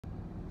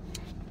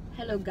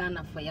Hello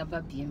Ghana for your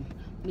baby.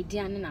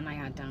 Median and I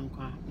are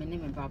dankwa. My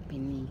name is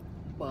Penny,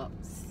 but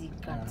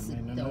secrets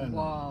the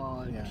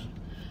world.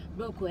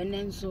 Broke and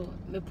then so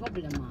my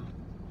problem.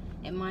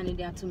 A man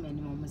there too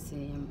many moments say,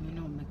 you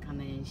know, me can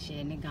I share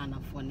any Ghana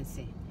for ne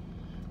say.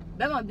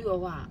 Bema be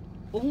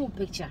a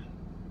picture.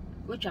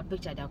 Which a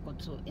picture that got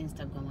to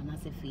Instagram and I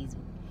say Facebook.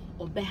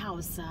 Or be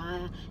house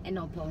and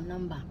up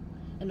number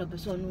and a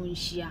person no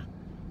share.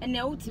 And the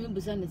ultimate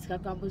business is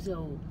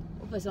Kakabuzo.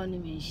 Person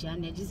name is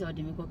Shania, just or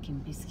the Miko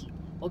Kimbiski.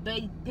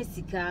 Obey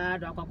Pesica,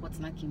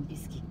 Rakapotna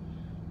Kimbiski.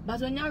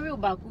 But when you're real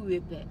Baku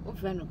Repe, or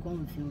friend will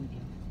confuse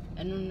you.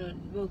 And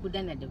no good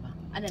than a deva.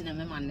 I don't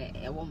remember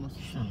a woman.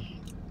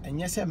 And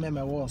yes, I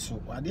remember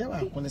also. I dare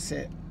I want to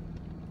say,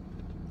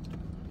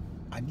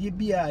 I did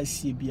be I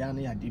see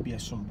Biani, I did be a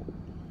sumbo.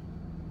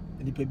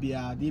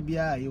 Nipebia,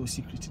 debia, your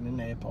secret in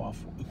a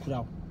powerful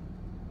crowd.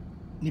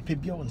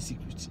 Nipebia on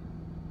secret.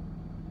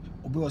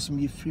 Obi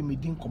me free me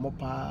din komo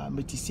pa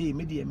meti say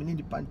me de me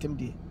ni pantem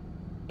de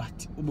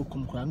but obo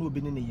kom kra na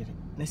obi ne yere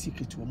na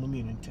secret wo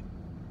me no ntem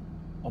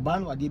oba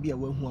no ade bia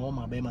wahu a wo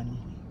ma be ma no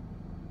hu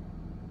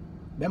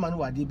be ma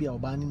no ade bia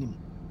oba ne nim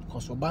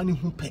because oba ne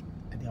hu pe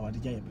ade awade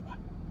ja ye beba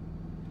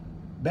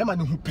be ma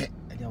ne hu pe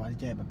ade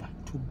awade ja ye beba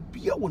to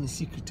bia wo ne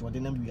secret wo de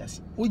na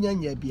wiase onya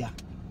nya bia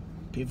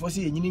pe fo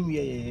se yenyini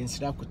nwie ye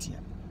nsira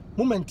kotia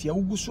moment ya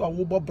wugu so a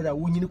wo bobra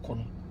wo nyini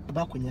kono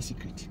oba konya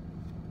secret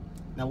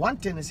na one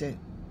thing is say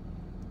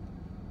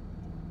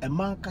a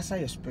man kasa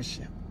is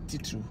special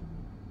titru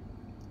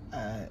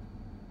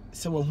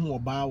so who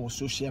oba or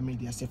social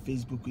media say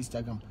Facebook,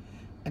 Instagram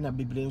and a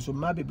bibrin so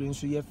ma bibrin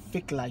so ye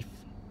fake life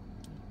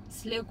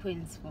slave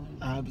queens for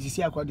you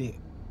see akode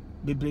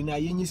bibrin na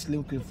yenyi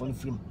slim queen for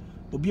film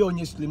obi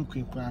onye slim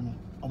queen kra no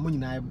omo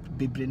nyina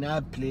bibrin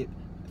na play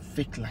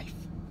fake life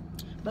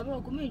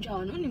Baba come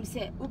join on him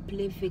say who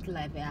play fake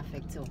life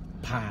affect you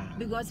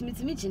because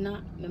me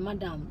china me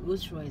madam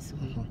Rose Royce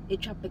a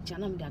trap picture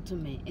na me that to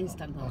me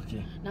Instagram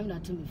na me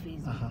that to me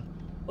Facebook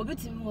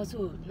obetimi was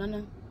so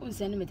nana on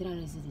send me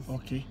 300 cities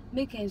okay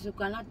make so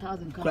kana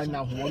 1000 kwa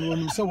na ho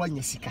no say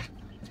wanya sika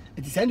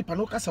it is any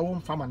pano kasa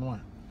won fama no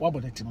a what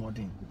about the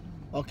modern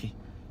okay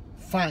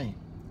fine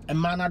a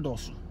man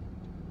adoso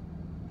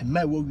a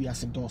man wo wi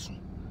ase doso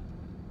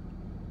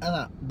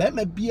ana be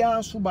ma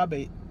bia so ba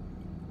be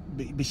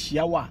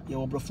shiawa ye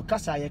obrofo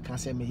kasa ye kan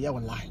say me ye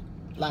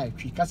lie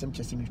twi kasa me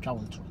chese me twa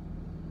won tro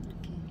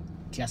okay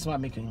ti asema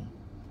make no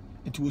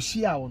it wo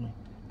shia wo no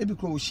e bi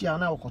kro wo shia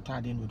na wo kota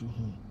ade no do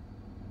hu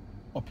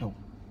opel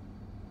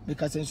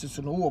because sense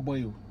no wo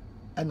boy o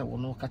ana wo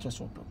no ka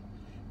chese opel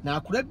na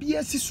akura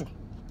bia si so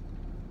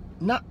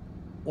na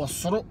wo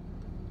soro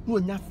no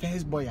nya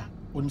first boy a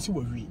oni si wo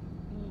wi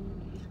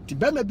ti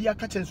be ma bia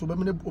ka chese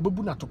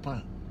obebu na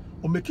topa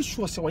o make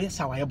sure say wo ye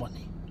sa wa ye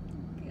bone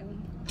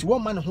ti wo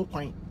man ho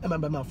kwan e ma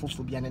be ma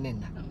fofo bia ne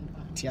nna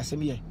ti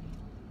asem ye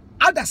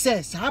ada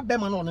say sa be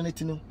ma no no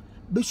netino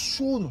be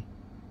show no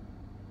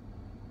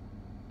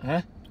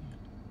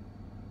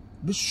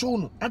be show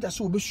no ada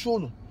so be show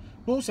no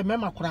no se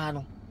mema kura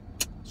no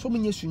so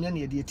menye sunya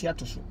ne de tia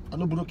to so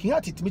ano broken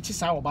heart timi chi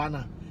sa oba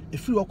na e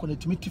free wo kono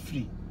timi ti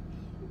free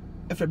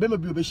e fe be ma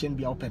bi obehyen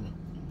bia open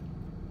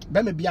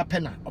be ma bia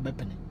pena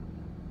obepene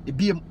e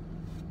biem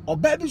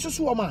oba bi so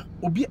so wo ma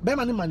obi be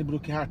ma ne man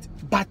broken heart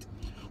but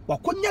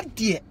wakonya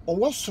de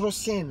owo soro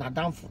sen na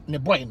danfo ne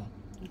boy no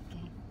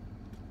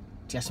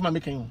ti asema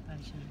make you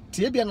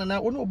ti e bia na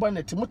wo no boy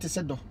na ti mote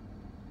se do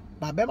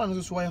ba be ma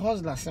no so wo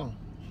hustler sen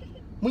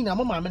munya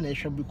mama me na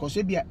ehwe because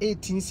e bia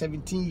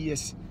 18-17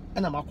 years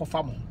and am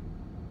akofa mo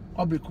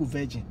obreku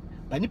virgin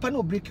ba nipa na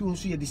obreku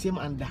nso ye the same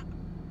under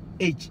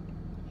age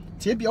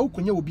ti e bia wo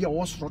konya obi a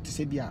wo soro te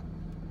se bia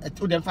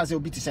o dem fa se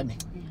obi te se me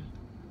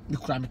mi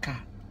kura me ka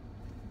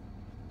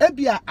e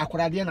bia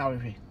akorade na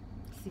wehwe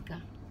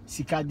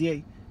sika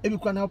de e bi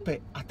kwa na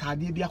ope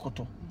atade bi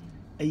akoto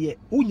eye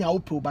unya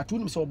ope but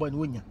unim se obo na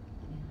unya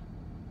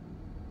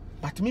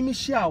but me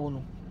share wo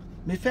no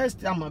me first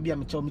time bia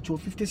me cho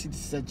 50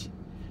 cities search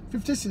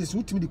 50 cities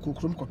utimi di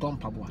kokrom koto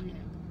mpaboa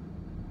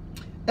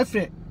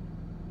efe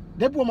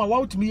debo ma wa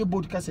utimi ye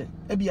board kase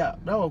e bia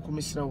na wa ko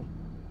mesrew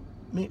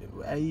me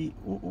ayi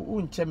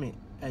unche me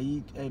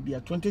ayi bia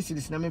 20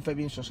 cities na me fa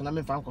bi nso na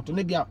me fa koto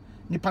na bia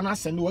nipa na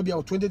send wa bia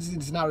 20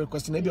 cities na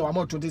request na bia wa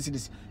ma 20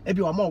 cities e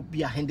bia wa ma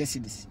bia 100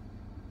 cities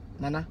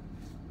nana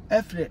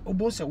efre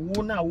obo se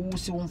wo na wo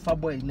se wo mfa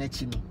boy na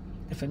chi no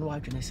efe no wa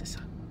dwene sesa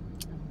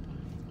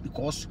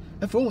because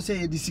efre wo se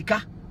ye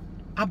disika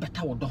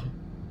abeta wo do ho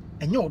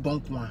enye wo do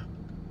nko a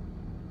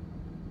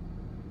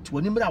ti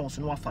woni mra wo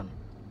so no afa no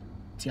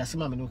ti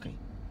asema me no kan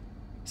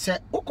se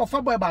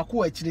ukofa boy ba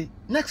ko akire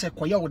next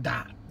ekoye wo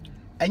da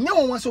enye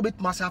wo so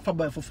betima sa afa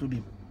boy foforo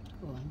bi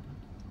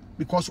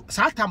because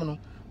sa time no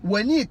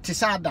wani ti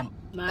sa adam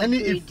any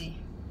if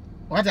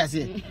what I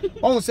say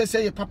on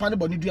say your papa ne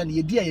boni dua ne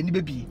yedi aye ne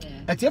bebi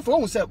etiefo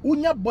on say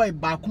unya boy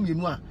ba ko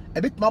mienu a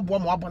ebetima bo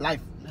mo abo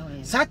life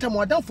sa time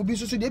wadamfo bi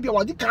so so de bia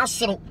wadi ka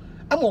soro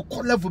am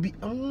ko level bi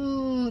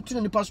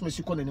tina ni pass me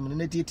siko na ne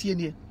na tie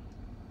nie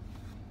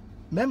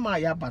mema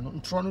ya ba no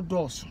ntro no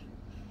dose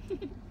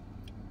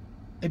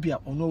ebia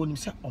ono wonim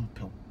se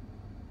ompew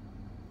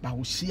ba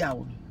wo hia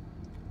wo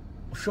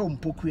hwe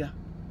mpokua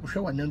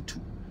hwe wanantu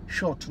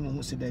short no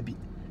ho se da bi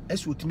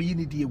eso otimi yi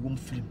ne die wom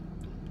film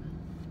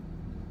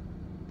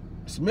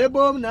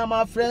smebom na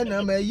my friend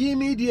na ma yi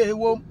mi die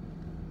wom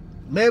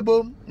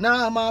mebom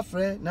na my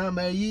friend na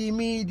ma yi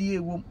mi die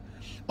wom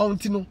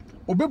onti no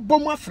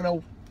obebom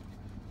afrew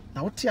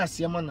na wote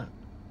asema na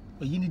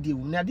oyi ne die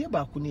wom na de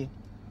ba ko ne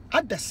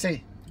ada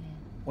se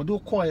wodo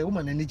ko e wo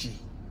ma na niji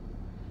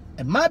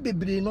e ma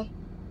bebre no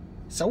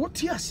sa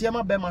wote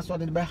asema be ma so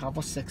de be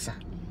have sex a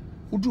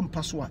udum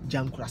paso a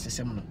jankura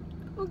sesem no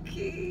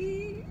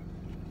okay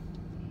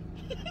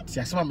si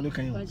asema me no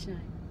kan yo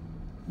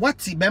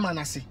wati be ma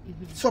na se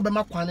so be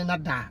ma kwane na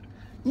da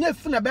nya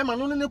fu na be ma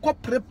no ne ko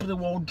prepare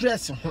wo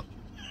dress ho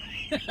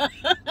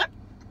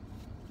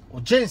o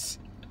jeans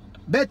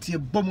beti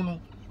bom no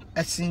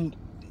asin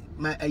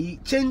ma ayi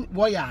chain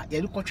wire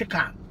ya ko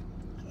tweka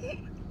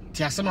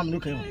ti asema me no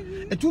kan yo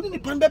etu ni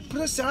pan be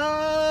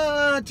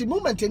presa ti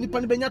moment ni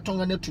pan be nya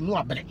tonga na tu no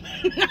abre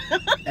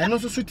eno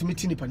so so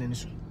timiti ni pan ni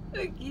so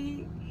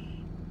okay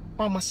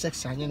mama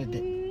sex anya ne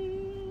de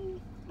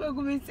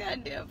Bogu me say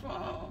there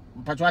for.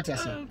 Mpatwa ati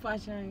ase.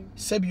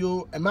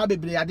 Sebio e ma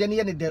bebre ade ne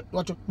ye ne de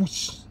what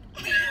push.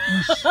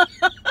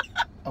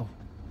 Oh.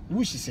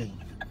 Wush say.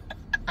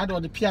 Ado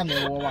the piano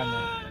e wo wa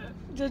no.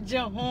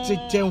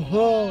 Jeje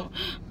ho.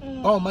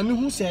 Oh, mami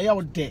hu say ya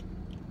wo de.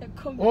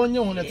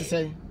 Onye hu na te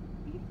say.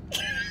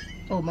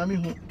 Oh, mami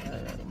hu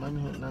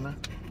nana.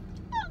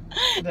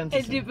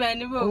 It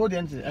depends. Oh, it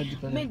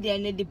depends. Me dey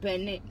ne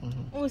depend.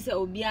 Who say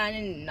obi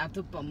an na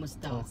to pa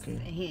mustawas.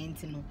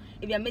 Hint no.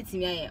 If you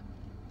metimi aye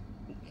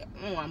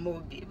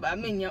Mobi, but I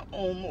mean your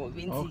own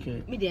movie.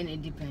 Okay. Me dey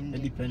depend.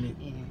 Depend.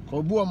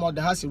 Ko bu o mo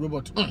da has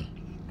robot.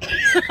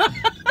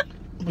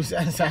 Busi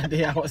answer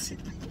dey house.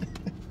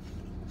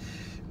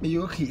 Me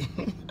okay.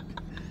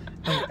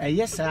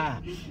 Yes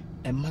sir.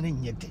 E man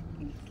nyede.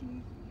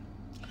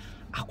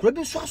 Akura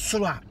bi so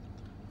asoro a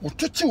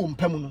wotochi wo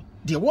mpam no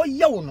de wo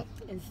ye wo no.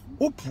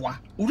 Opua,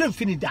 wo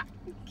remfini da.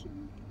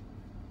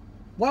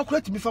 Wa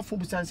akura ti bi fa fo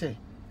busi answer.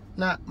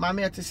 Na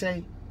maame ate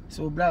say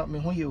so bra me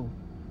ho ye o.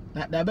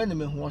 Na da be ne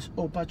me ho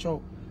o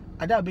pacho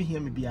ada be hia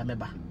me bia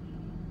meba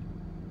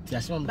ti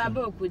asema me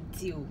baba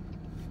okoti o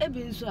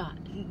ebi nso a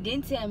de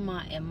nti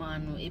ema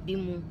no ebi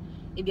mu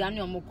ebi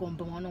anu omo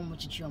kompa mo na omo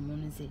chichi omo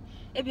no se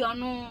ebi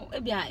ono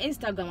ebi a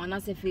Instagram na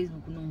se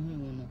Facebook no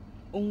hu no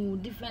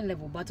on different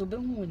level but obe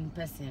hu in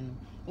person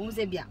no o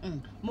se bia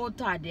mo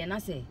to ade na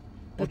se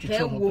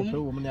pepe wo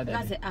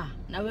na se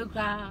na we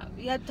kra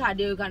ye to ade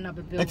we na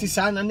pepe eti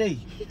sa na nei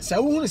se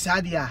wo hu sa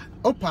ade a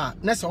opa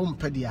na se wo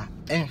mpade a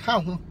en ha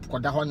ho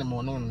koda ho ne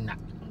mo no na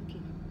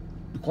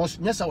because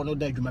nyesa wo no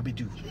da adwuma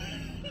bedu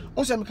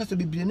o se me ka so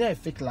bibire na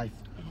fake life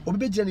obi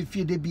be gina ne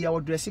fie de bia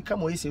wo dress ka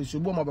mo yese so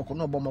bo mo beko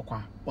no bo mo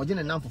kwa o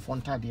gina na mfofo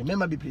ntade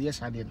mema bibire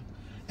yes ade no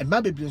e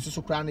ma bibire nso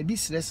so kra na bi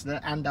stress na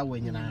under we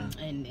nyina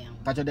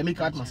but the make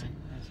out must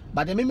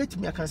but the me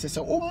me aka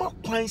say o ma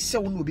kwan se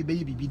wo no obi be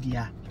ye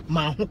bibidia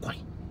ma ho kwan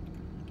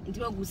nti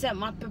wagu se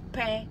ma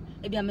pepe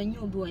ebi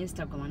amanyu obi on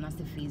Instagram na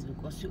se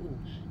Facebook o so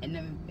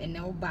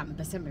ene wo ba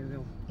mpese me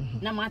rew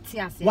na ma ti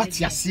ase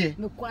what ase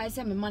me kwa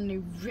se me ma na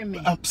reme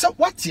so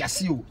what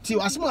ase o ti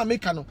asemo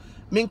ameka no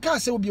me nka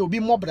se obi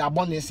mobra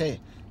abone se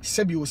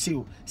bi o se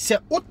o se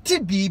oti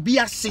bibi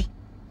ase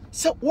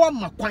se wo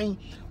ma kwan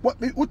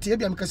wo ti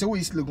ebi ameka se wo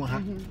islegun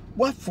ha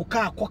wo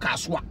foka akoka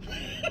so a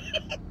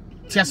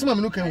ti asemo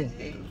me no kan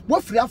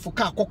wo firi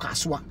afoka akoka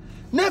so a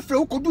na efre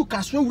wo kodu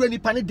kaso wura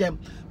nipa ne dem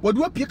wo de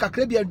wo pie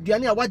kakra bi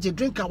aduane a waje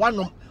drink a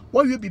wanom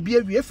wo wie bibi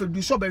awie efre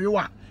du so bewe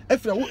wa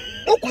efre wo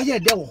kwaye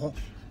de wo ho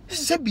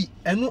sebi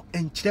eno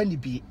enkyira ni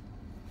bi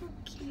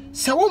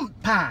se wo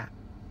mpa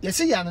ye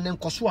se ya ne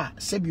nkoso a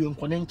sebi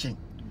nkone nchen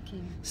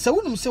se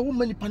wo num se wo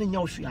ma nipa ne nya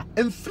wo hwea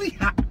emfiri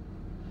ha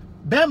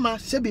bema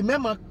sebi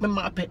mema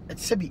ape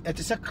sebi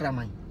etese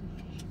kraman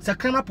se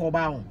krama pa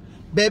oba ho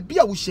ba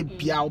bia wo hye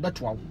bia wo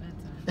beto wo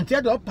enti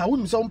ade opa wo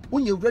num se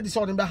wonye ready se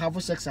wo be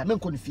have sex a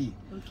menko ne fie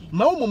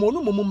ma wo momo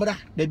no momo mra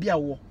da bia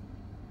wo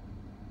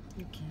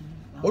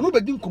onu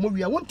bedi nkomo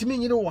wi a wontimi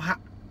nyire wo ha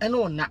ene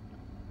ona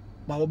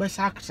ba wo be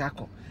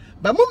sakako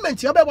ba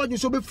moment ya be wadun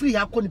so be free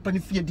ha ko nipa ne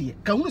fie de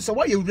ka hunu se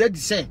wo ye ready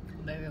se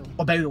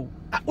obeyo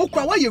wo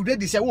kwa wo ye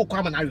ready se wo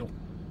kwa ma na yo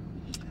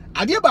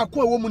ade ba ko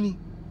wo mu ni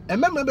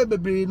emema be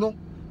bebre no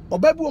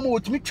obabu wo mo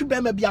wotimi twi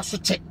be ma bia so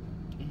che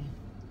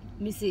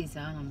mi say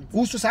sa na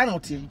wo so sa na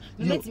otie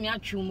mi metimi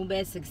atwu mu be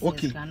 6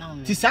 years ka na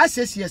o ti sa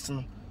 6 years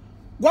no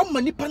wo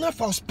ma nipa na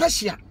fa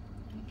special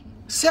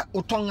se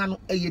otonga no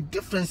e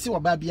difference wo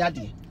ba bia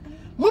de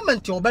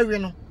moment o ba we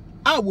no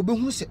a wo be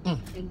hu se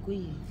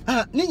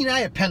ni nyina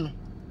ye pe no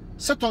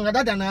se tonga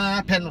dada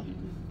na pe no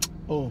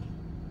oh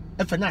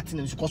e fa na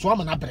atene nso koso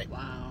ama na bre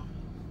wow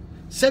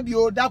se bi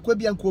o da kwa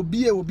bia nko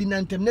bie obi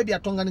na ntem na bia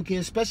tonga no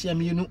ke special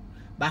mienu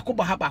ba ko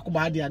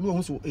ba de na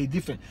wo so e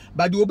different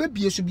but de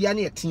obebie so bia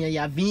na yetene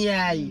ya vi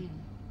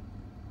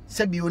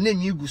se bi o na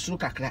nyi gu suru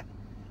kakra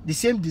the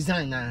same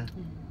design na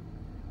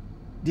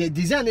the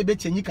design e be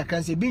chenyi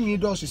kakra se bi nyi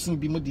do so sin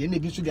bi mo de na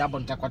bi so de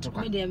abonta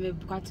kwatekwa me de me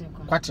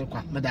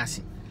kwatekwa me da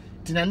se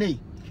tinane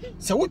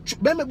se wo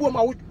bema bi o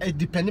ma wo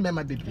depend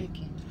mema bebre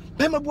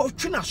bema bi o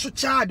twina so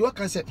cha de o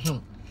kan se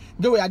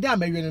de we ade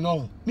amawe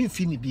no me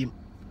mfi ni biem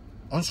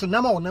onso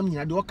na ma wonam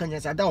nyina de o kan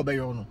nya se da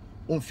obeyo no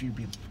o mfi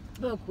biem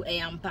boku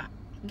eyampa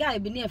guy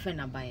bi ne efe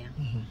na baya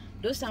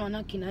those someone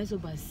na kina iso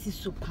ba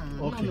siso pan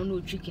no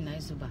tricky na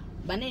iso ba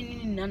na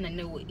ni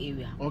na wo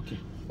area okay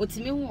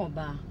otimi hu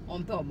oba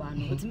onpe oba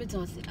no otimi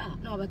ton se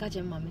na oba ka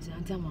che mama me se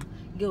antama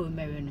girl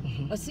marry no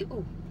o si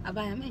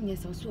abaya me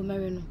nyesa o so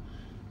marry no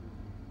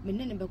me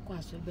ne be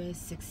kwa so be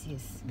 6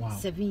 years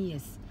 7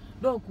 years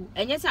boku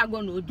enye se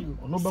ago no odio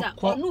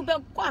onu be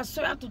kwa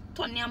so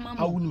atoto ne amama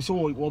awuni so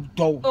wo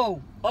do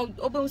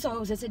obe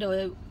so se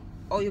de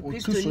or you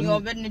Christian you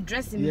over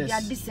dressing me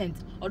are decent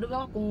or do be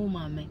ko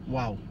mama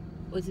wow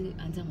ozi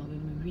antama we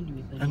me win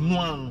we be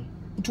anu anu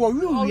to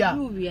wi ya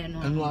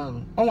anu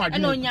anu onwa ade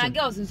no nya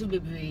girls nso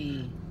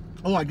bebre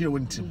onwa ade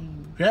wontim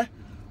hwe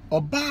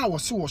oba wo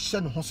se wo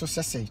hye ne ho so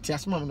sese ti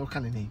asema me no ka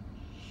ne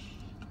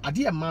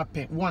ade e ma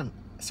pe one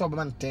se oba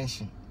man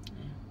tension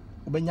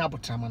obenya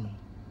abotrama no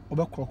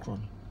obekrokro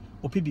no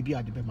ope bibi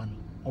ade be ma no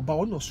oba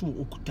wo no so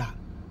okuta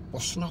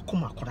osona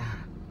koma kora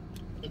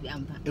ebi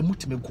ampa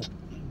emutimego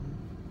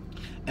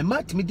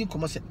ema timidi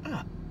komo se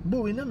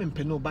bo we na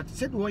mempe no but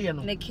said wo ye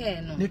no ne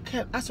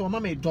care asa o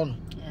mama e do no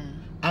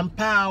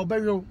ampa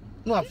obeyo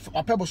no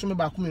apebo so me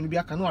ba ko me no bi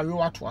aka no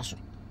awe ato aso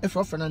efe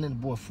ofe na ne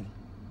bo afu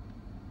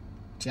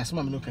ti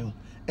asema me no kan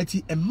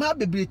eti ema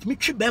bebre timi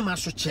twi be ma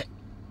so che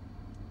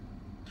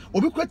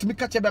obi kura timi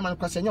ka che be ma no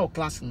kwase nya o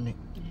class ne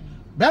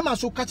be ma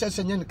so ka che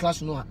se nya ne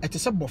class no a eti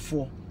se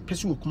bofo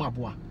pese wo kuma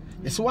aboa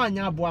yesi wa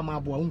anya aboa ma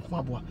aboa wo kuma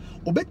aboa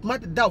obetuma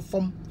da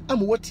fom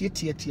am wo tie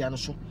no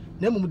so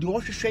na mum de wo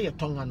hwehwe ye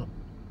tonga no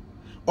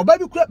oba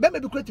bi kura be ma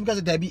bi kura timi ka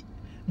se da bi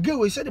ge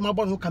we se de ma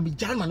bo no kan bi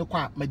jana no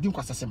kwa ma din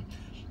kwasasem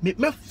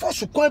me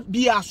force kwa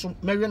bia so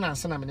mewe na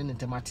ansa na me ne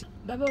ntemati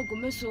baba ko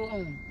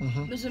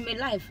meso me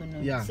life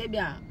no se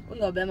bia o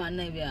yo be ma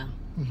na bia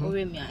o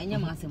we mi anya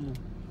ma asemo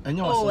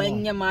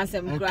anya ma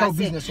asem kra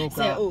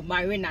se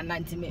my win na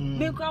ntime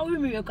me kwa we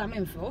mi kwa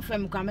me mfe o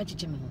fem kwa me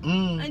chiche me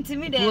ho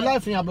ntime de your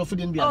life in abroad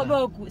den bia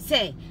baba ko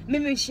se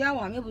me hia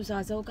wa me bu so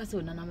ase o ka se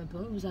o na na me pe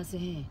o bu so ase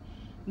he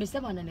me se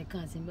ba na ne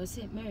kan se me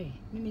se Mary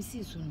me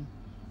see so no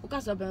o ka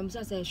so be me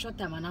so say short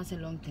time and say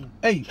long time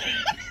hey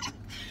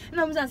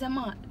no me say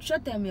ma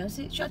short time you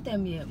see short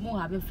time here mo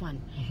have fun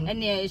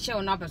and e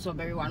share na person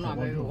very one no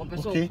very o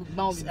person e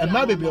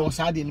ma baby o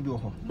sa de ni bi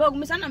ho bog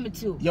me say na me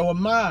ti o ye wo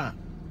ma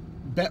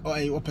be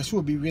o person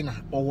obi wi na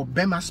o wo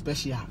be ma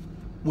special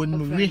won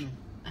mu wi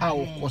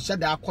o se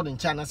da akọ ne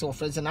ncha na say o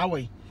friends na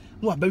awai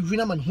no abawi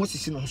na man ho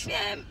sisi no so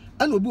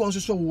and obi won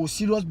so wo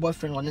serious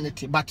boyfriend on ne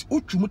but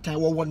otwumu tan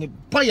wo ne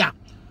boya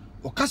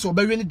o ka so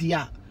obawi ne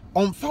dia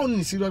on found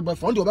in serious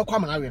boyfriend on de obekwa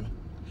ma we no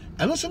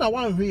eno so na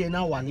wan hwe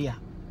na wale a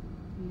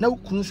na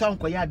kunu so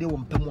ankoya ade wo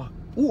mpamu a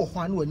wo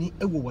ho ana wani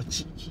ewo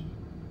wachi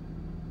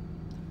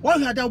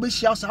wan hwe da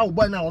obehia so awo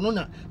boy na ono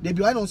na de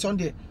bi wan so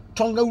de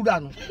tonga wura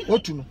no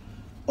otu no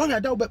wan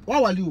hwe da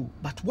wawale o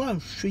but wan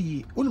hwe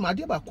yi oni ma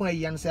de ba kon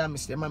ayi an say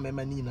Mr.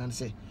 Mama ni na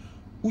say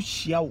wo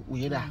hia wo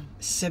yeda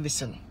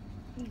service no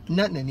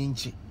na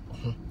ninji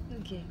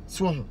okay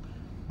so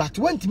but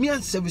when me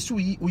an service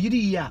we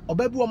yiri ya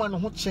obabu o ma no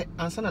ho che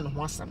ansa na no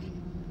ho asam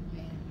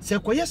se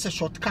koye se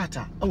shortcut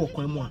a wo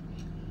kwan mu a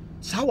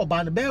sa wo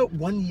ba no be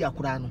 1 year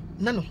kura no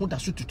na no ho da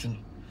so tutu no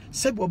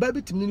se bi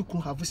obabu tim ni ku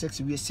have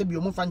sex we se bi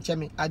o mo fa nche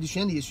me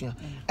adesua na yesua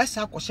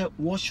esa akose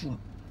washroom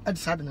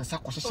adisa de na sa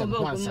akose se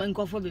no ansa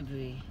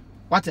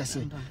what I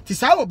say ti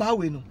sa wo ba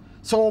we no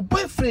so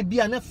boyfriend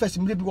bi na first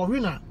mre bi wo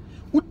hwe na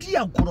udi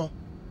agoro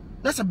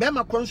na se be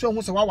ma kron so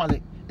ho se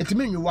wawale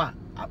etimi nyiwa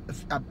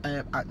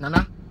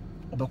nana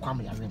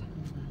obekwam ya wen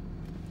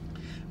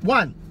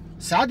one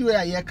saadi we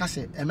aye ka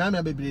se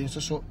emama bebre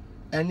nso so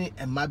ene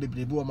emma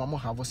bebre bi o ma mo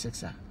have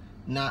sex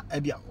na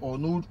ebia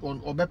onu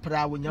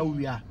obepra wonya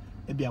wi a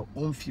ebia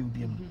on feel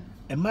bi mu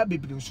emma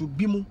bebre nso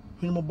bi mu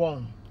hwene mo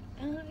bon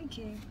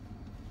okay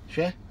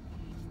hwe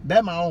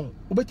be ma on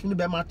obetimi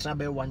be ma tra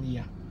be 1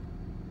 year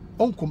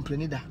on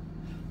complain da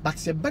but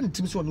se ban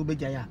tim so no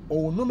begya ya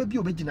o no ma bi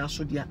obegina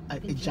so dia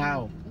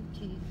ejao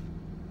okay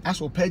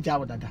aso peja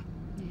wadada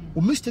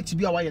o mistake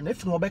bi a wa ye na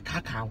finu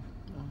obeka ka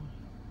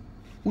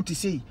uti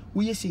sei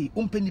uye sei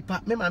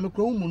umpenipa me ma me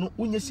kro umu no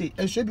unye sei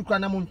enso bi kra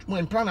na mo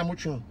empra na mo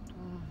twen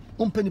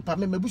umpenipa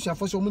me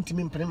mabusuafo so mo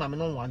ntimi mpene ma me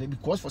no wale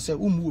because for say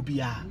umu obi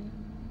a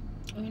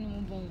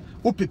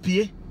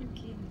opepie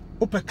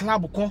ope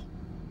club ko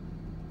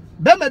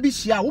be ma bi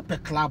hia ope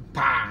club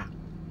pa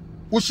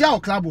o hia o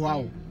club ho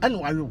a ene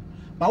wayo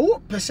ba wo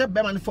pese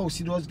be ma ne fa o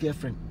serious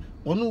girlfriend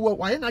onu wo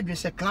wa ye na dwen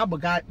say club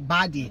guy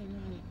bad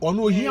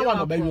onu ohia wa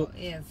no ba yo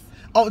yes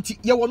o ti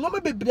ye wo no me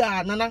bebre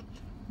a nana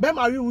be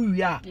ma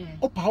wi a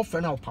opa wo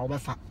fe na opa wo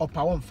befa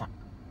opa wo mfa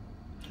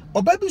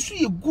oba bi su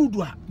ye good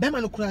a be ma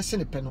no kura se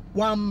ne pe no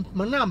wa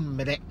na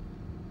mmere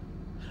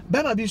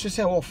be ma bi so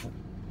se off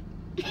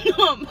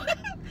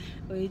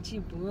oye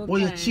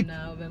cheap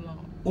na be ma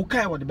o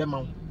kai wo de be ma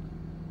wo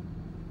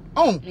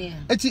oh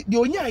eti de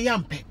onya ya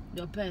mpe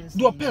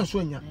do pen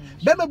so nya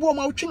be ma bi wo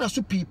ma wo twi na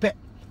so pipe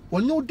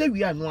wonye wo da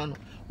wi anu ano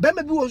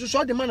bema bi wo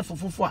so de man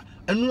fofofo a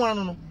enu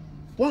anu no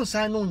won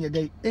san no nya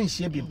dai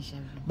enhia bim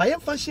ba ye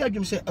fa hia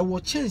adwum se e wo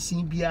chance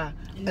bia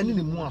ene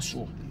ne mu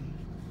aso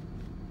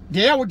de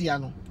ya wo dia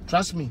no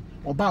trust me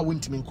oba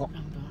wontimi nko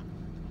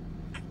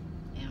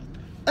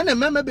ene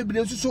mema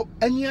bebre nso so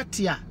ani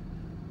ate a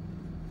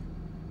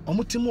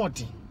omutimo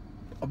ode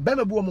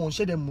obema bi wo mo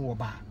hye dem mu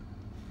oba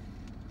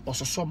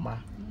ososo ma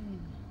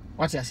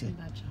what you say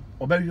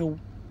obayo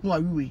no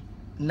awiwe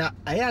na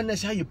aya na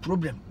sha ye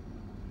problem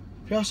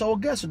hwe so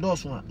guess do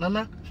so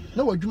na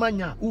wadwuma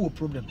nya wo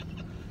problem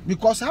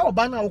because how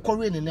oba na wo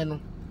kore ne no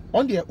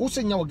on the wo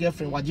se nya wo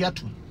girlfriend waje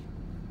atum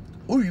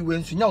wo wiwe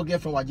nso nya wo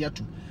girlfriend waje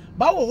atum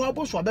ba wo ho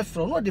aboso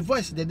abefro no the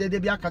voice de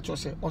bi aka cho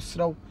se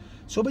osrew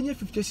so benye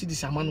 50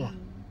 cedis amano a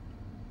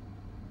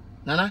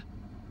nana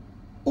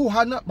o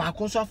ha na ba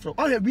ko so afro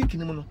o ha week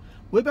ni mu no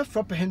we be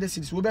for 100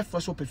 cedis we be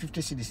for so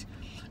 50 cedis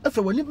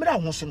efe woni mra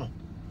ho so no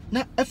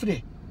na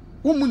efre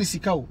wo mu ni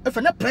sika o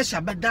efe na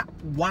pressure beda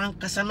wan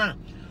kasa na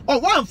o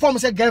wan form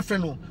say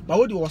girlfriend no ba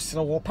wo di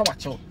osrew wo power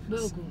chew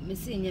bogu me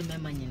se nye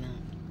mema nyina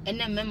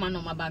ene mema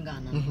no mabaga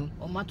na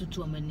o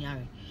matutu o mani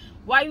are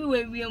why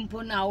we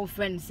mpo na our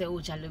friend say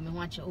o chale me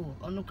ho ache o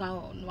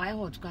onuka why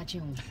hot ka che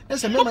ho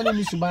ese mema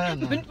ni suban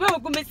na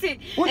bogu me se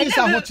wo ni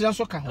sa ho kire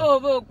so ka ho o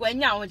bogu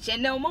anya ho che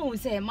na o ma hu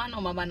say ma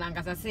no maba na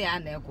nkasa say ya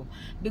na eko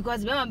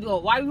because mema bi o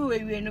why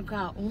we no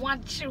ka ho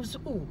ache so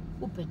o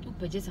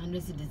upe just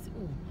 100 cedis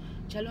o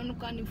chalo no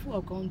kan fu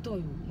account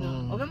yo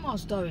na obema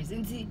stories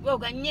nti we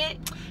ganye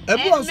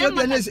ebu on so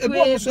bi na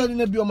ebu on so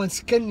na bi o man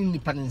sika ni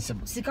nipa ne nsem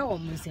sika wo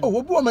mo nsem oh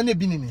obu o man na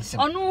bi ni nsem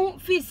onu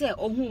fi se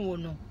ohun wo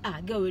no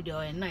girl we dey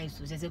o nice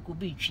so se ko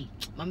bi twi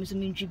mama so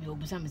mi ntwi bi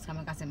obusa me sika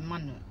me ka se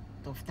man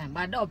tough time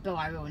but da ope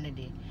ware on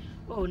dey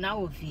oh na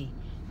wo fi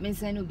me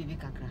nsan no bibi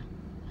kakra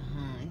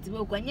nti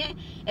we ganye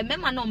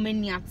emema na o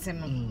mani ate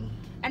no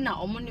ena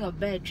omoni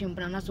oba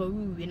twempra na so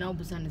wiwi na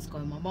obusa ne sika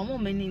ma ba mo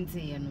mani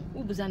ntie no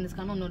obusa ne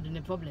sika no no the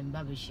problem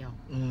ba be hia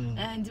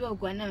ndi we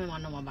kwa na me ma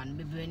no ma ba no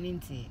bebe ni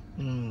ntie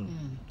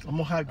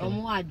omo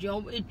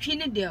hadwo etwi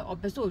ne de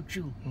opese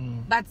otwu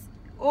but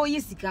o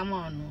yi sika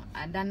ma no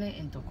adane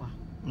entokwa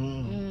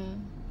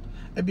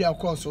ebi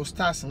akọ so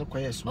stars no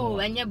kwes mo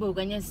enye bo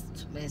ganye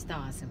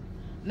star asem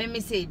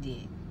me say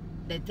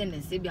the thing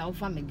is ebi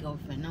awofa me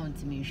girlfriend na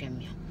ontimi nhwe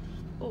me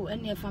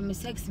ene fa me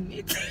sex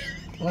mate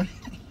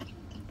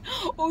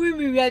o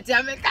we ati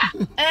ameka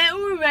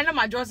we na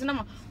ma Johnson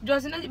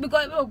na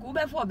because we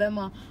be for be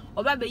ma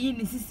oba be yi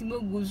ni sisi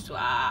mogu so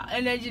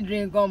energy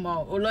drink o ma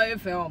o lo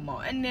efe o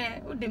ma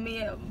ene o de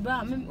me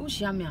ba me o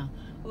hia me a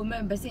o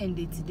me be say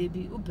date dey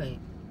bi o pe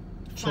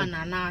fan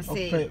na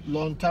say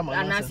long time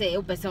na say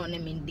o pe say on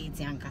me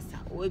date ankasa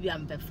o bi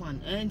am pe fan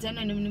ente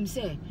na nim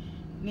say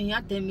me ya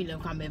 10 million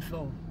kwa me fe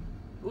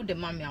o de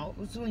ma me a o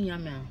so hia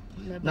me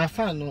a na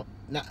fan no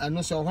na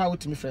ano so how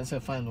to me friends say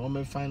fine o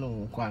me fine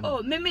o kwa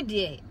oh me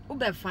de u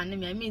be fan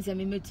me I mean say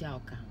me metu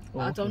aka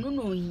but onu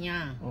no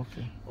hia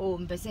okay oh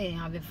me say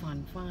have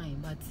fun fine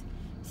but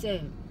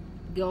say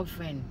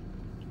girlfriend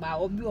ba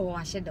obi o wa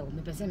sheda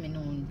me say me no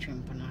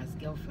ntwem pana as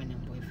girlfriend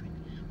and boyfriend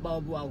ba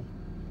obu awo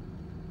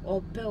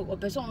o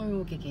pe so on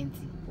ro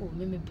kekenti oh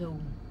me pe o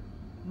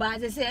ba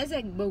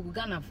say gbogu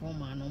Ghana for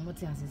man no mo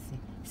ti asese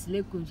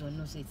slay queens on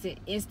no say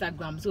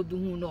Instagram so bi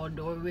hu no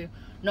do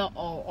no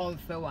on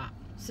fewa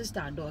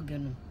sister dog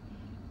no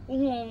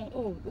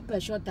oh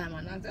upe short time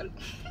and answer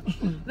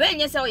when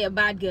you say you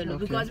bad girl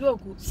because we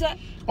could say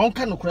on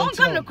can no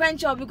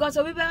crunch because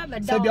we be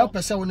down say be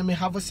person when me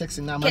have sex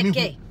na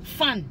mami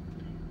fun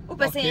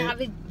upe say you have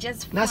it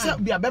just fun na say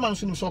be abema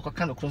nso so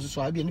kan no crunch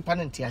so be nipa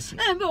na ntia ase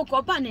be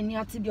ko pa na ni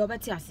ate bi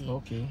obeti ase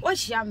okay o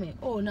hia me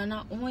oh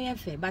nana o ye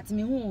fe but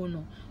me hu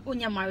no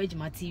onya marriage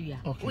material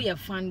o ye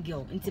fun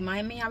girl nti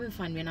my me have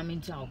fun when I'm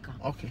into aka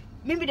okay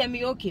maybe dem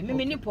me okay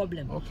me ni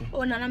problem okay.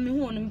 Oh nana me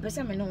hu no me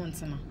pese me no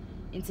ntena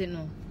nti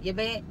no ye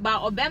be ba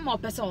obema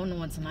opese on no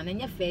ntena na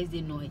nya first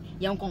day no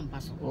ye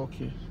nkompa so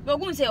okay but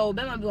gun say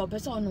obema be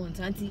opese on no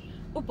ntena nti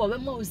upo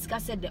obema o sika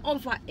said on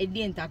fa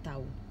edi entata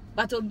wo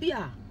but obi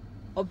a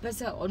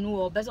opese on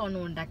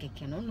no nda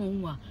keke no no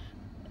hu a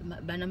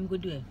bana me go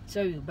do e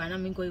sorry bana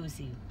me go you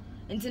see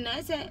nti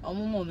na say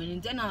omomo me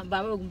nti na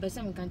ba we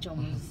pese me kan che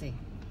omo say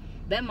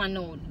be ma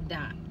no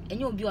da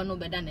enye obi ono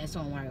be da na ese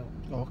on ware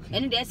okay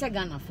ene de ese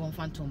Ghana for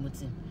phantom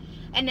mutim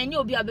ene enye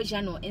obi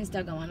abehia no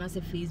Instagram na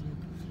say Facebook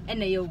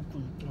ene ye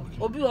ukun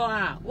obi o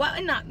ha wa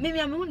na me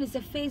hu ni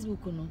say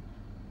Facebook no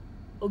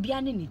obi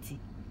ane niti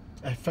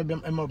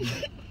fabem emobi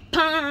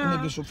ene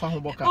bi so fa ho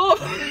boka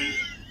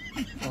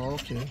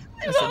okay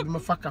ese bi me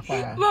faka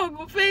pa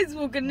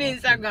Facebook and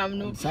Instagram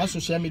no sa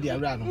social media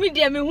ra no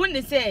media me hu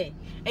ni say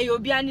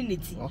obi ane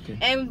niti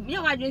me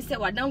wa dwen say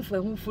wadan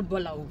for hu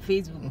footballer o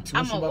Facebook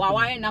ama wa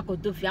ware na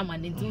kotofi ama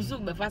nti usu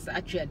be fast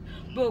atred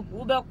bo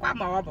wo be kwa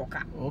ma wa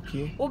boka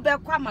okay wo be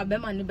kwa ma be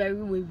ma ne be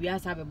we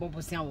asa be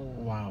bobosia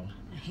wo wow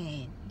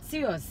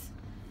serious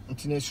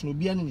nti na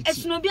esunobi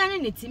ane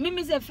niti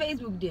me say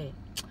Facebook there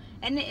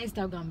and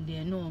Instagram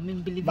there no me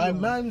believe by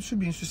man should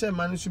be so say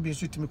man should be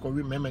so timi ko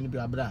we mema ni bi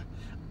abra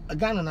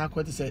Ghana na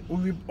akwete say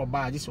owi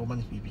oba age say o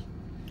man bibi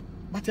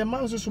but a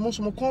man so much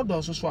more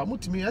called so I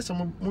moved to me as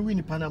some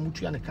moving pana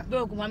mutuanica.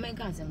 Broke my man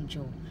can some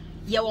Joe.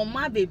 Your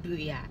my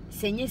baby,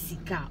 Senya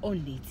Sika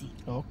only.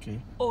 Okay.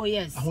 Oh,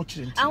 yes. I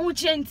won't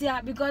change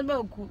because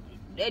Boku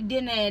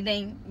dinner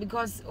then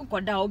because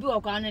Okoda will be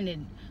a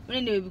canon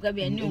when they will become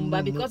a new,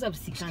 but because of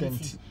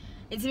sicanity.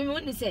 It's me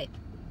when they say,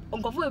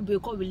 Uncle will be a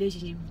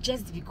relationship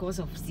just because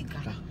of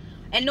Sika.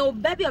 And no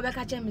baby or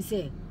catch me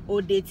say,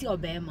 oh, datey or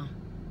Bema.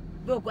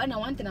 Broke when I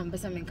want an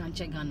ambassador can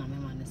check on my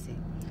man say.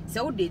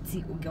 So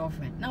datey or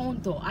girlfriend. Now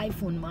on to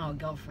iPhone my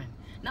girlfriend.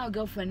 Now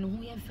girlfriend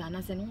who you fan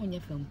as and who you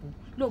fan.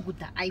 Look with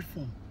the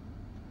iPhone.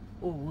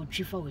 Oh,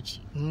 Trifochi.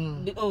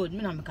 Oh,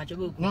 me catch a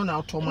book. No,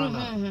 now,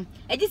 Tomana.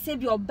 I just say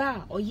your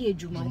bar or ye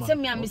Juma.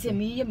 Send me a miss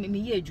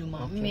me,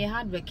 Juma. Me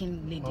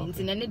hardworking ladies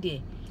in any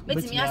day. Let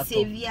me a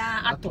savior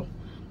at all.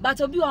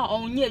 But of you are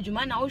on ye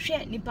Juma now, share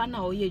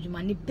Nipana or ye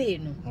Juma, ni pay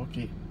no.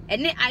 Okay.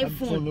 And then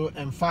iPhone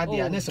and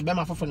Fadia, and that's a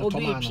bema for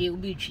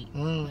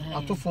Tomana.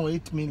 I took for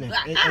 8 million.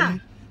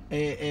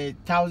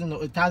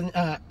 8,000.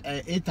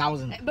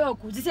 8,000.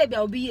 This say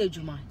there will be a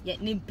Juma,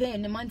 yet ni pay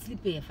and the monthly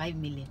pay 5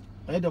 million.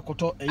 I had a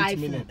quarter 8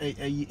 million.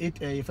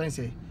 8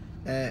 fancy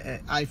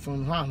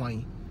iPhone.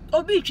 Why?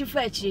 Obi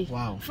Trifetchi.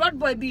 Wow. Fraud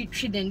boy be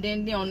treated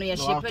then they on your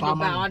ship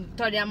about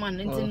Todiaman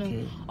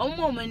and no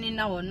moment in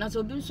our not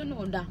so be so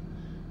no da.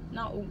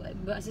 Now,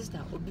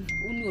 sister, Obi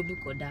Obi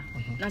Koda,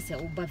 Nasa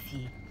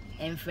Obafi,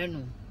 and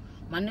Freno.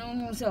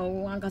 Manu say,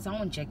 one cast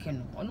on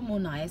checking on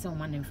Mona as a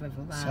man in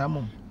Freno.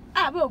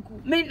 Ah,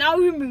 Boku, me now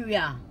we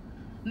are.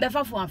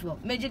 Befa for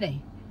Major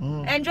Day.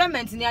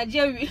 Enjoyment in the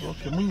Jerry.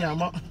 Okay,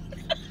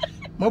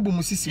 Mabu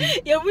musisi.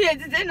 Ya we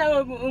dey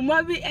na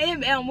mo bi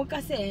em mo ka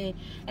say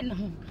na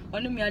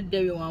onu mi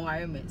adewe wan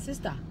ware me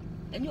sister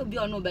enye obi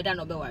onu beda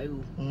na obeware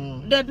o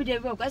dey bi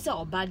ko say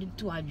oba dey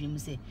to adwem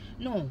say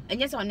no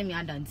enye say onu mi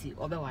adanti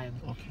obeware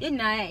me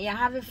na ya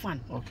have fun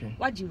okay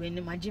waji we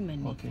ni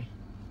magimani okay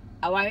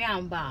aware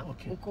amba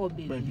ko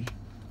baby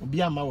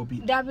obi ama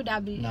obi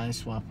dabi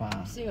nice one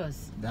pa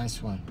serious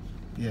nice one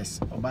yes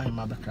oba him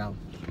abekra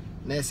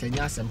na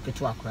esenya asem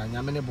keto akora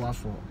nyame ne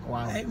boafo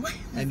wow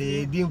and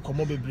e di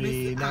nkomo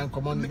bebre na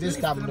nkomo this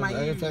time no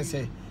everything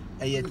say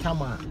e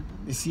tama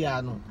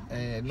isia no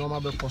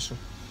normal be koso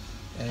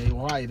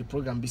why the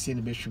program be say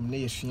ne be hwim na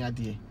yesua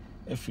de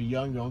every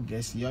young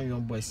girls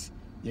young boys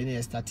ye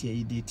ne start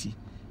e date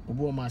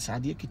obo ma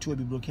sade keto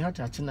be broken heart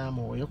achina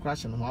ma ye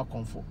crash no ho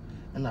akonfo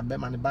na be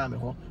ma ne ba me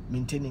ho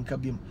maintaining ka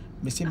bim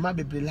me say ma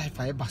bebre life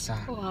aye basa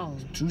wow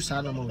true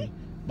sa no mo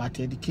but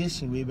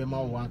education we be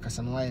ma one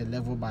kasa no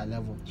level by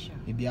level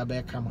e bia be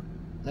kama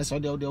na so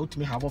dey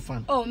ultimate have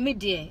fun oh me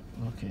dear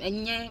okay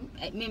enye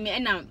me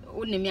na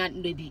woni me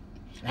adobi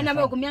na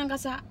me ko me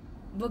ankasa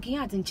booking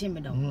at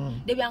nchembe da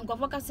de bia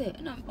nkofo ka say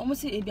na omo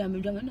se e bia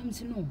me dwa na me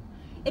se no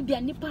e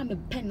bia nipa me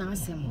pen na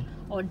asem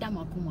o da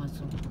makoma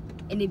so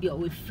ene bia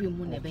we free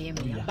mu na be ye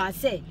me ba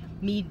say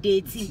me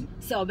date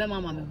say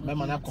obema me be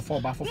ma na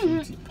kofo ba for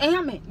 50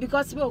 ehia me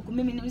because we ko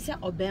me me say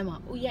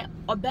obema o ye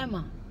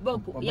obema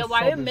Boku, ya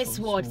ware miss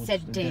word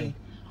said day.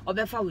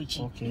 Obefa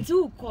wichi.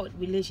 Into court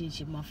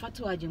relationship ma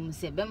fatu ajum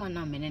say bema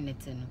na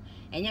menenete no.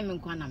 Enye me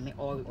nkwa na me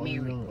or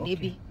marry.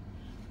 Maybe.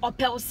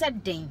 Opel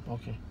said day.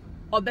 Okay.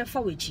 Obefa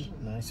wichi.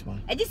 Nice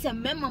one. E just say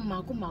mema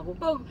mako.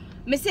 But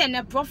me say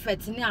na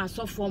prophet ni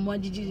asofo mo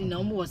didi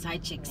na mo was high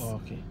chicks.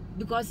 Okay.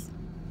 Because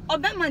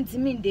obema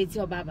ntimi date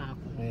obaba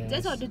ako.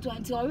 Just all the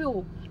 20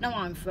 or na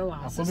wan frɛ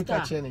wa sister. Akobi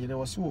ka che ne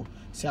was so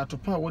se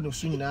atopa wo no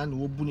so nyina na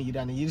obu ne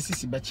yida na yiri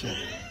sisi beche.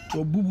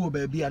 To bubu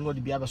baabi an wo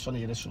de bia be so na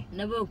yire so.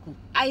 Na Boku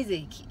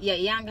Isaac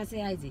yanga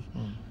say Isaac.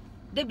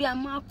 De bia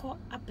mako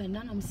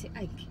apenda na mse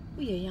Ike.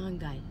 Wo ye young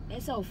guy. E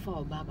say o fa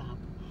obaba ako.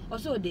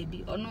 Also de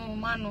bi ono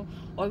ma no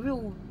o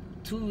real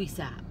 2 weeks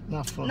a.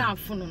 Na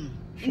fono no.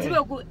 Nti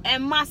Boku e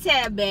ma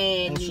say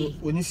be ni. So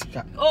oni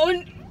sika.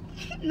 Oh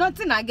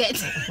nothing I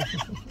get.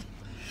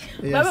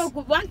 Yes.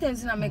 But one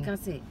thing I make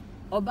say,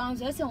 Oba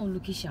say on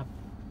look sharp.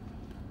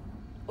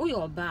 Oh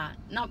your bar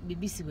now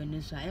BBC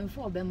when so and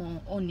for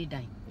them only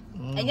die.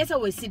 And yes I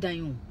will sit down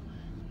you.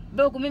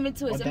 But me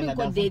too say me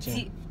go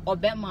date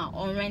Obama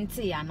on rent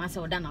and I say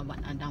odan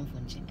about down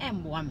function.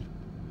 Boa me.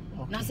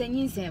 Na say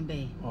yin say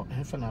be. Oh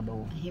hefa na be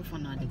wo. Hefa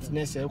na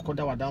de. It's say ko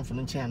da down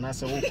function and I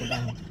say wo ko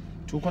down.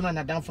 To ko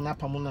na down for na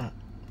pamuna.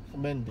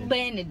 Ben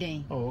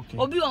den. Oh okay.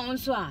 Obi on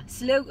so a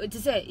slave it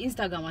say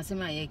Instagram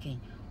asema yeken.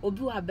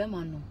 Obi wa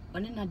bema no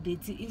one na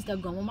date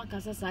Instagram mama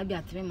kasa sa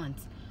bia 3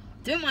 months.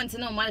 3 months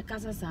na mama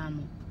kasa sa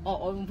no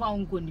o mfa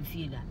onko ni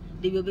fie da.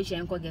 De bi obi che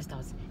enko guest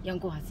house.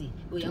 Yenko hase.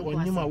 O yenko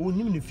hase. Onima wo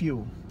nim ni fie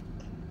o.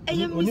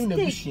 Onim na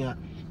bushia.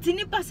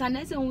 Tini pasa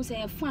na se hu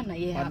se fan na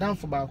ye ha. Adam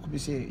for ba ko bi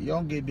se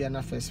young girl bia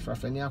na first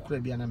frafani akora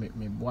bia na me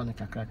boa na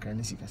kakra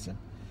ni sikasem.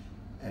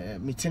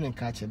 Me tenen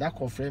ka che da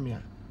ko frame ya.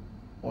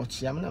 O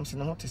chia me nam se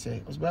na ho te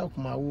se osba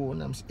kuma wo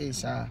nam se e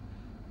sa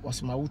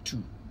osma wo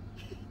tu.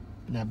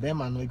 Na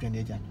bema no edwane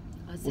agya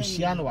no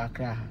osia no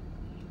wakra ha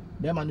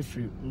bema no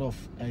free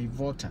north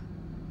voter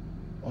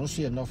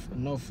onso ye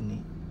north ni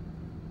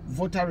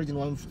voter region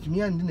one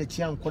tumi ande na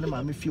chia nko na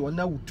ma me fie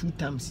ona wo 2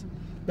 times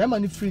bema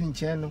no free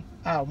nchen no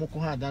a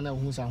omoko ha ada na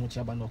hu sa ho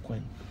chia ba no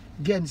kwan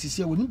girl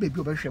sisi woni baby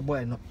obehwe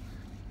boy no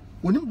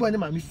woni boy ne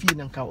ma me fie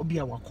na nka obi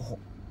a wakoho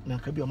na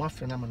nka bi o ma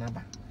frɛ na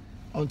manaba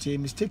onto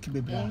mistake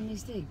baby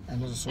mistake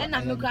and also and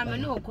I'm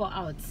come no call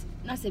out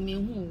na say me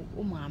hu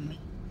o maame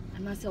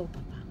ana say o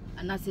papa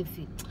ana say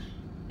fit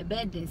a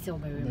bed then say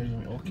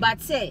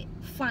but say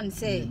fan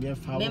say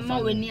me ma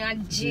weni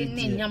age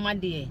ne nyama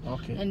de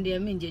and they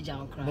mean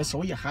jeja okra that's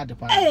all you hard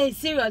part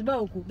serious ba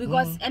oku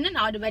because and then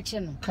how the betche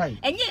no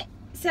enye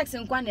sex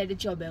nkwa na de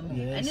chobe mo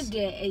and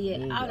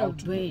they out of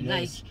brain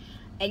like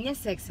enye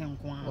sex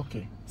nkwa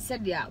okay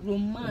said their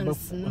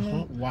romance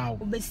no wow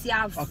obesi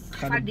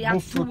afade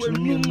fruit ni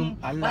mienu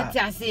what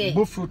I say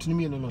bo fruit ni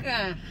mienu no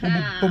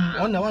bom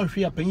on na wan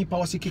hwe apanyi pa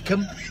wose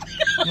kekam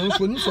no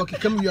so ni so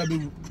kekam wi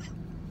abewu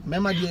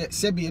mema de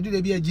sebi edu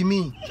de bi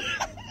agimi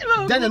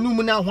dana nu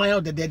mu na hwan ya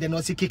de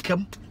no se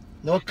kekam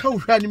na o ka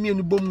hwa ni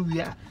mienu bom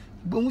wi a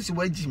bom si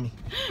wagimi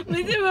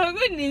me di mo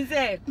good ni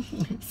say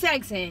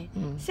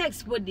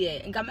sex bo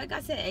de nka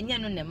meka say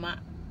enye no ne ma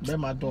be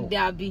ma do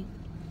dabi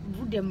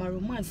bude ma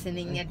romance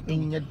ne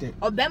nyede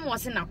obem wo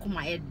se na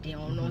koma yede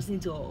no se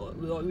to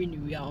we ni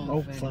wi a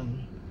on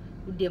fan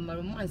bude ma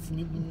romance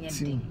ne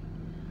nyede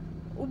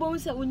ubo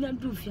se wonya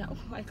dufia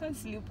I can't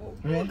sleep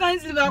I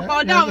can't sleep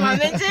I down ma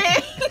meje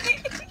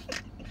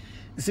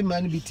ese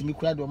man bi timi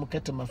kura do mo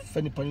kete ma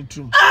fa ni pani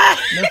trum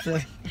na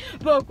fe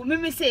boku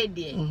me say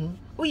de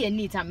wo ye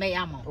neat am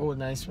ya ma oh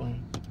nice one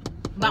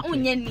ba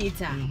unye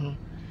neat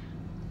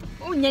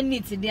unye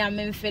neat de am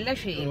mfele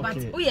hwe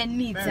but wo ye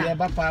neat ya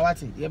ba pa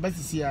wati ya ba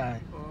sisi a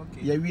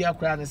ya wi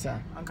akura ne sa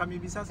anka me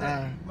bisa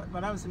sa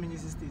madam se mini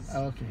sisters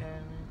okay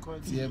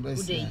yeah ba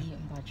si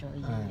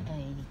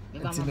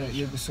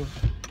yeah so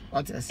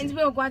what I say it's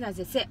be what I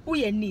say wo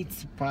ye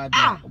neat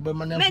pardon obe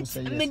man na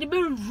say me de be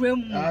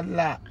rem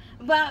Allah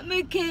but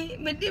me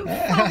de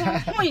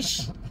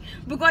push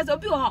because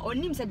obi o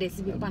onim say there's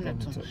be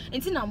panato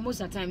enti na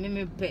most of the time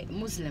me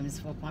Muslims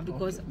for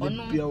because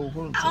ono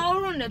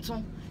all no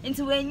to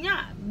enti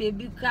wenya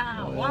baby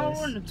ka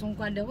all no to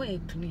kwa the way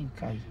clean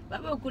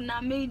baba ku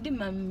na me di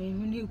ma me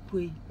ni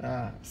kwei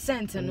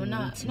scent no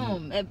na no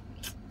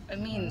I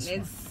mean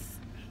it's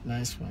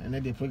nice one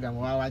and the program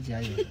wa waje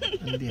aye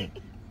and the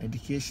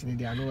education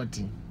they are not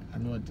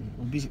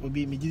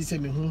obi me gidi say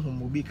me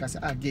honhom obi ka say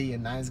gay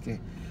nice girl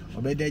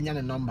obi da nya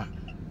ne number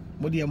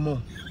mo de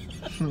mo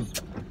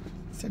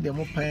say de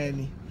mo pa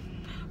ni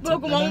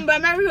boku mo mba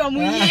marry o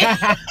mu yi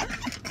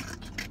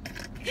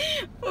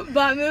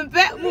ba me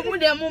pe mu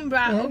de mo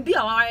mbra obi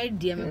a wa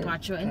de me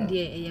pacho and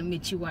de e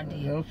mechi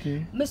wade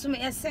okay me so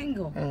me a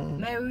single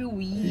marry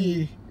we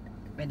yi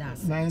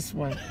nice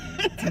one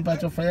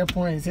temperature fire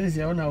point says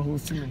you na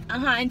host me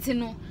enti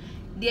no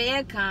de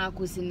ye ka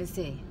akosi ne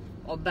say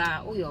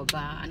oba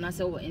oba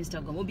anase wo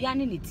Instagram obi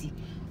ane neti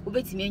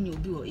obetimi anya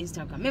obi wo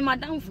Instagram me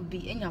madam fu bi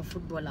enya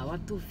footballer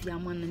wato fia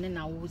man ne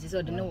na wo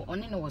say de ne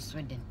one ne wo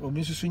Sweden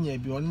obi susu nya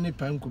bi one ne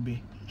panko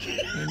bi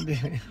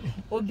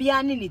obi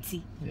ane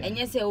neti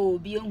enye say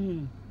obi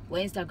ehun wo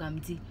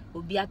Instagram ti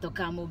obi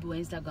atoka ma obi wo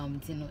Instagram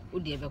ti no wo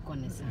de be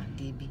konesa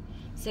de bi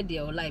say de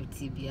o live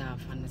tv a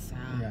fa ne sa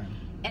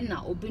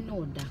ena obi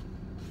no da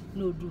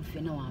no do fe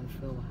na wan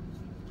fe wa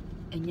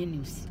enye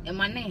news e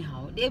ma na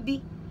how de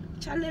bi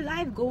Charlie,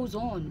 life goes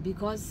on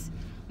because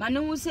man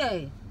who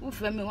say who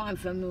family one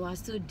family was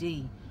still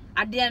day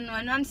at the end no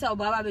answer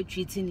baba be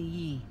treating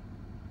yi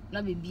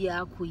na bibi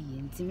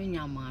akoyi ntimi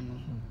nyama no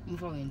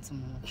mfa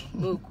wentimo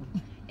boku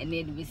and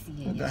then we see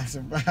here that's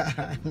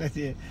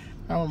bad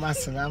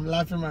I'm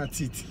laughing my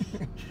teeth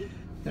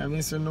ya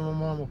me so no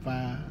mo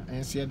pa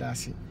enso da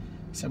ase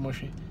se mo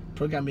hwe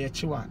program ya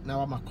chiwa na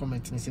wa ma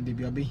comment ni se de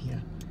bi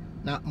obehia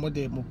na mo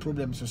de mo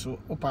problem so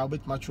opa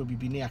obet ma tro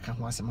bibi ne aka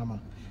ho asem mama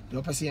de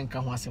opa se yanka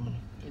ho asem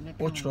no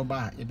o tro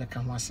ba e be ka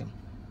ho asem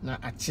na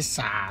achi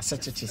sa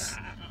such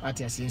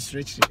what I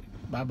say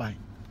bye bye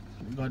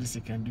God is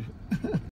can do